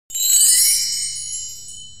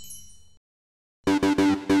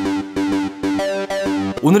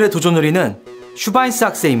오늘의 도전 요리는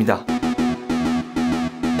슈바인스학세입니다.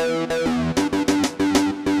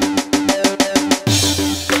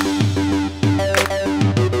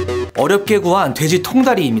 어렵게 구한 돼지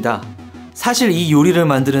통다리입니다. 사실 이 요리를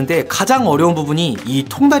만드는데 가장 어려운 부분이 이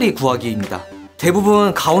통다리 구하기입니다.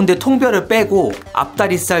 대부분 가운데 통뼈를 빼고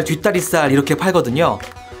앞다리살, 뒷다리살 이렇게 팔거든요.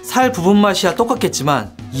 살 부분 맛이야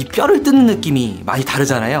똑같겠지만 이 뼈를 뜯는 느낌이 많이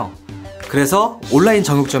다르잖아요. 그래서 온라인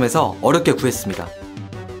정육점에서 어렵게 구했습니다.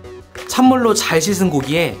 찬물로 잘 씻은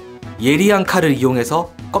고기에 예리한 칼을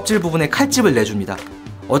이용해서 껍질 부분에 칼집을 내줍니다.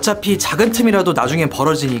 어차피 작은 틈이라도 나중엔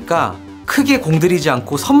벌어지니까 크게 공들이지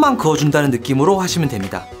않고 선만 그어준다는 느낌으로 하시면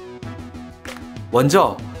됩니다.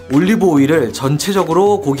 먼저 올리브오일을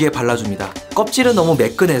전체적으로 고기에 발라줍니다. 껍질은 너무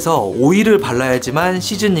매끈해서 오일을 발라야지만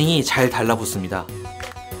시즈닝이 잘 달라붙습니다.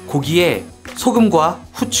 고기에 소금과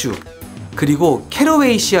후추, 그리고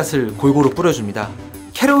캐러웨이 씨앗을 골고루 뿌려줍니다.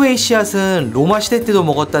 캐러웨이 씨앗은 로마 시대 때도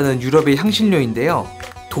먹었다는 유럽의 향신료인데요.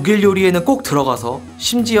 독일 요리에는 꼭 들어가서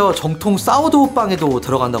심지어 정통 사워도우 빵에도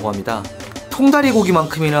들어간다고 합니다. 통다리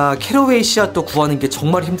고기만큼이나 캐러웨이 씨앗도 구하는 게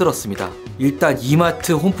정말 힘들었습니다. 일단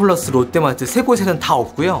이마트, 홈플러스, 롯데마트 세 곳에는 다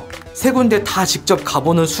없고요. 세 군데 다 직접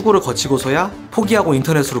가보는 수고를 거치고서야 포기하고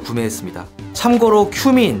인터넷으로 구매했습니다. 참고로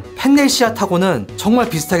큐민, 펜넬 씨앗하고는 정말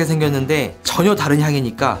비슷하게 생겼는데 전혀 다른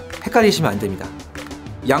향이니까 헷갈리시면 안됩니다.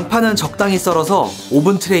 양파는 적당히 썰어서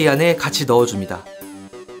오븐 트레이 안에 같이 넣어줍니다.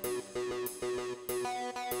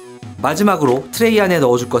 마지막으로 트레이 안에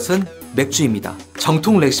넣어줄 것은 맥주입니다.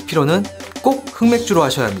 정통 레시피로는 꼭 흑맥주로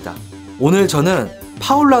하셔야 합니다. 오늘 저는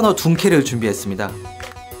파울라너 둔케를 준비했습니다.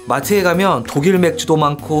 마트에 가면 독일 맥주도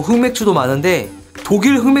많고 흑맥주도 많은데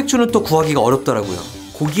독일 흑맥주는 또 구하기가 어렵더라고요.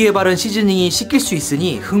 고기에 바른 시즈닝이 씻길 수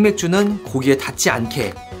있으니 흑맥주는 고기에 닿지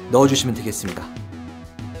않게 넣어주시면 되겠습니다.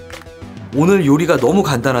 오늘 요리가 너무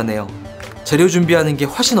간단하네요. 재료 준비하는 게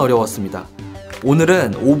훨씬 어려웠습니다.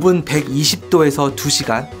 오늘은 오븐 120도에서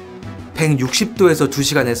 2시간, 160도에서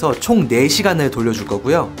 2시간 해서 총 4시간을 돌려줄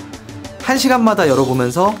거고요. 1시간마다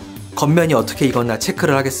열어보면서 겉면이 어떻게 익었나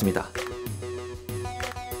체크를 하겠습니다.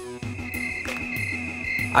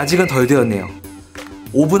 아직은 덜 되었네요.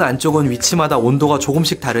 오븐 안쪽은 위치마다 온도가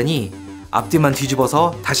조금씩 다르니 앞뒤만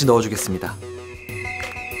뒤집어서 다시 넣어주겠습니다.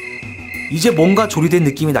 이제 뭔가 조리된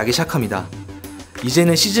느낌이 나기 시작합니다.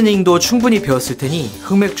 이제는 시즈닝도 충분히 배었을 테니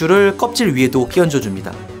흑맥주를 껍질 위에도 끼얹어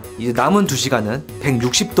줍니다. 이제 남은 2시간은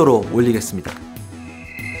 160도로 올리겠습니다.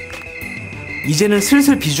 이제는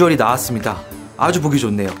슬슬 비주얼이 나왔습니다. 아주 보기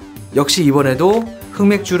좋네요. 역시 이번에도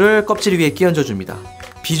흑맥주를 껍질 위에 끼얹어 줍니다.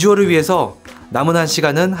 비주얼을 위해서 남은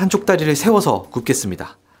 1시간은 한쪽 다리를 세워서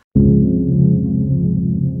굽겠습니다.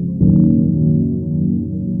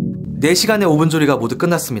 4시간의 오븐 조리가 모두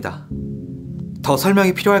끝났습니다. 더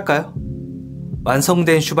설명이 필요할까요?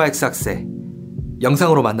 완성된 슈바인학센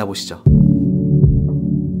영상으로 만나보시죠.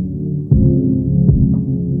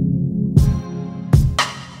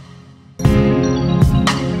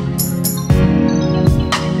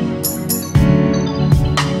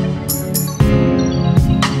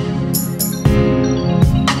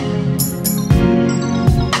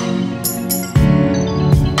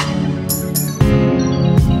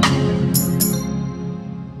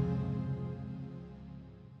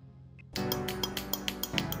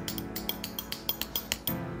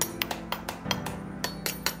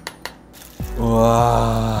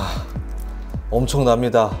 우와,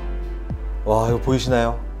 엄청납니다. 와, 이거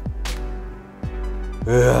보이시나요?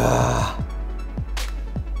 우와,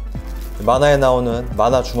 만화에 나오는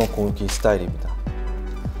만화 주먹 고기 스타일입니다.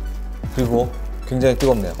 그리고 굉장히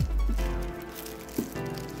뜨겁네요.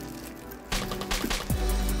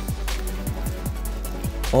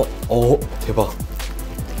 대박.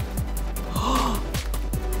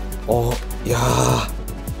 야,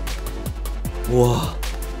 우와.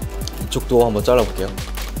 이쪽도 한번 잘라볼게요.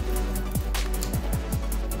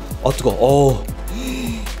 뜨거워.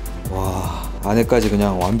 와, 안에까지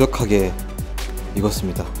그냥 완벽하게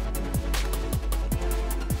익었습니다.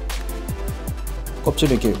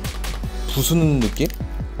 껍질이 이렇게 부수는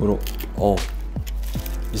느낌으로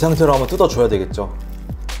이 상태로 한번 뜯어줘야 되겠죠.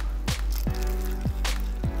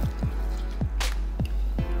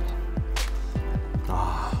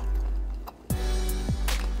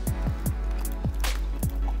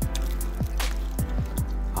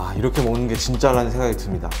 이렇게 먹는 게 진짜라는 생각이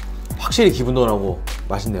듭니다. 확실히 기분도 나고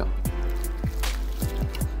맛있네요.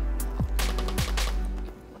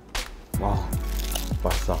 와,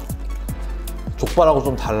 맛있어. 족발하고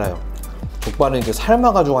좀 달라요. 족발은 이렇게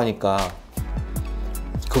삶아가지고 하니까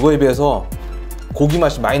그거에 비해서 고기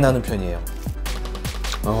맛이 많이 나는 편이에요.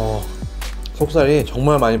 속살이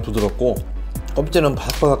정말 많이 부드럽고 껍질은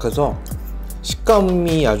바삭바삭해서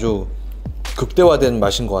식감이 아주 극대화된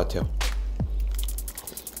맛인 것 같아요.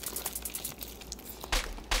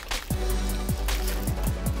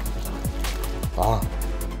 아,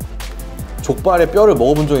 족발에 뼈를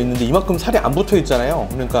먹어본 적이 있는데 이만큼 살이 안 붙어 있잖아요.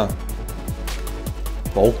 그러니까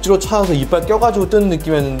막 억지로 차서 이빨 껴가지고 뜨는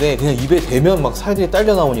느낌이었는데 그냥 입에 대면 막 살들이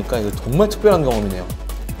딸려 나오니까 이거 정말 특별한 경험이네요.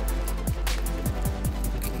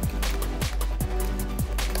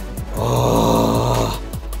 아,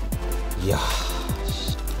 이야,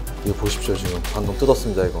 이거 보십시오. 지금 방금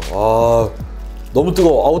뜯었습니다. 이거 너무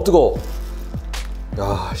뜨거워. 아우 뜨거워.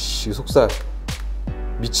 야, 씨, 속살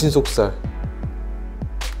미친 속살.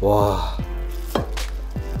 와,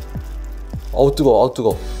 아우 뜨거워. 아우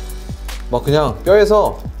뜨거워. 막 그냥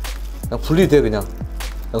뼈에서 그냥 분리돼. 그냥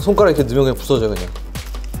손가락 이렇게 넣으면 그냥 부서져.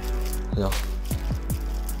 그냥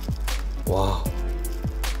와,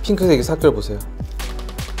 핑크색의 삭결 보세요.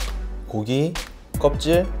 고기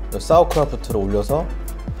껍질 사우크라프트로 올려서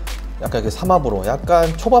약간 이렇게 삼합으로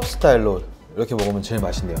약간 초밥 스타일로 이렇게 먹으면 제일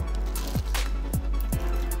맛있네요.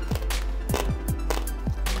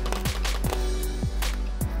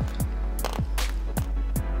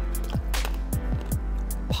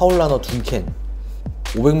 파울라너 둔캔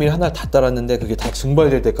 500ml 하나를 다 따랐는데 그게 다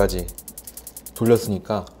증발될 때까지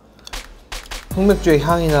돌렸으니까 흑맥주의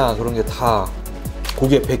향이나 그런 게 다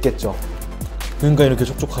고기에 뱄겠죠. 그러니까 이렇게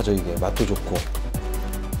촉촉하죠. 이게 맛도 좋고.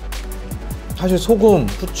 사실 소금,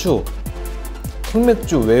 후추,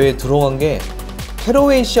 흑맥주 외에 들어간 게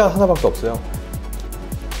캐러웨이 씨앗 하나밖에 없어요.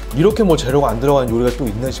 이렇게 뭐 재료가 안 들어가는 요리가 또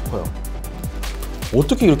있나 싶어요.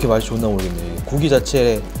 어떻게 이렇게 맛이 좋나 모르겠네. 고기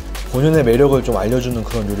자체의 본연의 매력을 좀 알려주는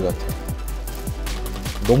그런 요리 같아요.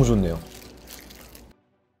 너무 좋네요.